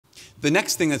The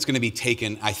next thing that's going to be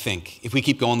taken, I think, if we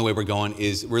keep going the way we're going,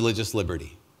 is religious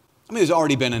liberty. I mean, there's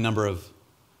already been a number of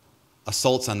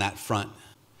assaults on that front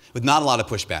with not a lot of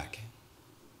pushback.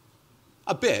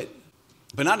 A bit,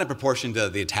 but not in proportion to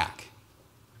the attack.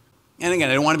 And again,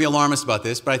 I don't want to be alarmist about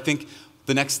this, but I think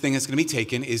the next thing that's going to be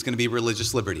taken is going to be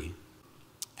religious liberty.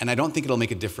 And I don't think it'll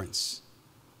make a difference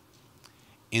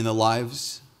in the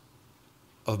lives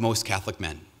of most Catholic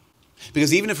men.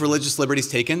 Because even if religious liberty is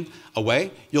taken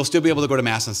away, you'll still be able to go to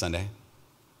Mass on Sunday.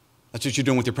 That's what you're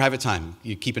doing with your private time.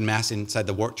 You're keeping Mass inside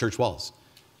the church walls.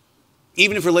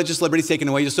 Even if religious liberty is taken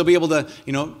away, you'll still be able to,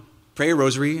 pray a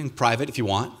rosary in private if you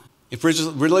want. If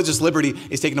religious liberty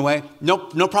is taken away, no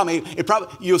problem.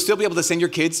 You'll still be able to send your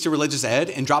kids to religious ed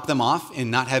and drop them off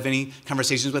and not have any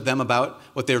conversations with them about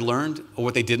what they learned or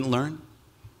what they didn't learn.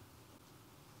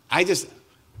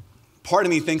 Part of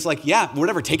me thinks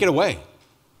whatever, take it away.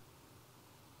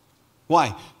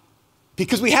 Why?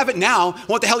 Because we have it now.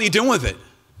 What the hell are you doing with it?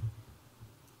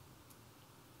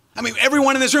 I mean,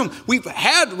 everyone in this room, we've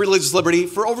had religious liberty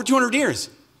for over 200 years.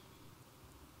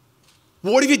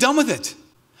 What have you done with it?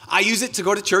 I use it to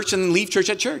go to church and leave church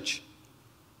at church.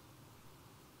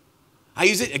 I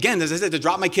use it, again, as I said, to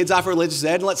drop my kids off at religious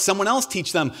ed and let someone else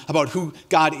teach them about who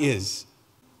God is.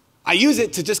 I use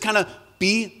it to just kind of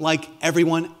be like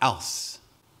everyone else.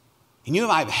 And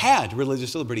I've had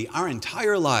religious liberty our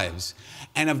entire lives,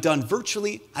 and I've done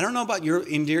virtually, I don't know about your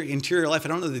interior life, I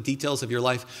don't know the details of your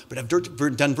life, but I've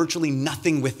done virtually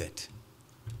nothing with it.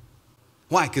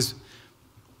 Why? Because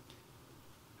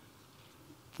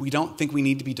we don't think we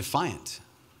need to be defiant.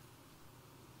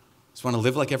 Just want to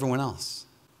live like everyone else.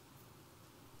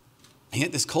 And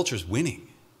yet this culture is winning.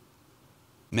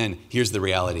 Men, here's the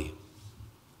reality.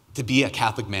 To be a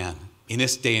Catholic man in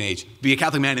this day and age, be a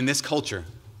Catholic man in this culture,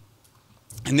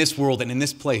 in this world and in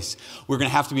this place, we're going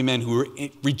to have to be men who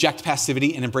reject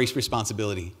passivity and embrace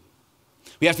responsibility.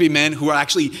 We have to be men who are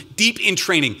actually deep in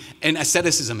training and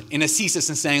asceticism, in ascesis,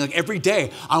 and saying, every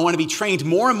day I want to be trained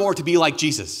more and more to be like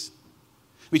Jesus.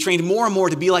 We trained more and more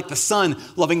to be like the Son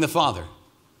loving the Father.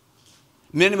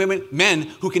 Men and women, men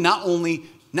who can not only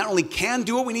can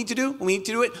do what we need to do when we need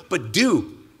to do it, but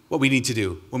do what we need to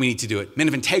do when we need to do it. Men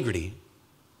of integrity.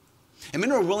 And men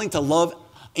who are willing to love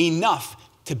enough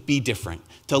to be different,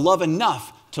 to love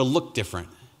enough to look different,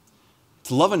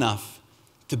 to love enough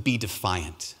to be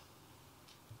defiant.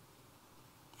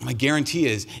 My guarantee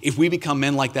is, if we become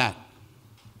men like that,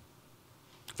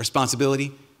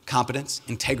 responsibility, competence,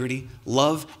 integrity,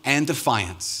 love, and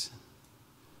defiance,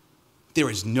 there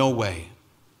is no way,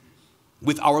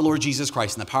 with our Lord Jesus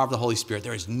Christ and the power of the Holy Spirit,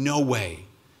 there is no way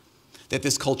that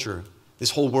this culture,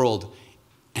 this whole world,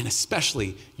 and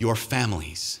especially your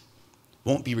families,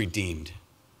 won't be redeemed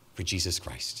for Jesus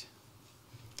Christ.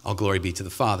 All glory be to the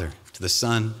Father, to the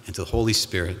Son, and to the Holy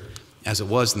Spirit, as it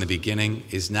was in the beginning,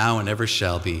 is now, and ever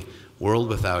shall be, world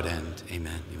without end.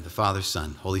 Amen. In the name of the Father,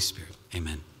 Son, Holy Spirit.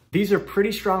 Amen. These are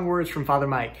pretty strong words from Father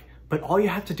Mike, but all you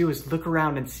have to do is look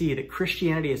around and see that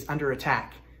Christianity is under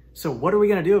attack. So what are we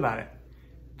going to do about it?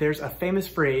 There's a famous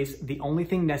phrase, the only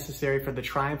thing necessary for the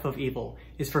triumph of evil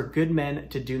is for good men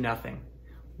to do nothing.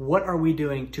 What are we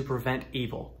doing to prevent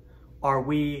evil? Are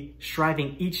we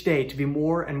striving each day to be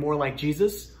more and more like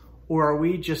Jesus? Or are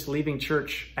we just leaving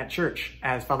church at church,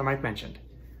 as Father Mike mentioned?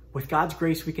 With God's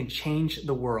grace, we can change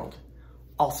the world.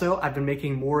 Also, I've been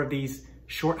making more of these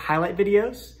short highlight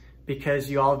videos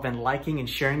because you all have been liking and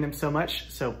sharing them so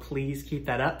much, so please keep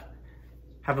that up.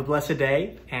 Have a blessed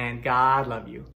day, and God love you.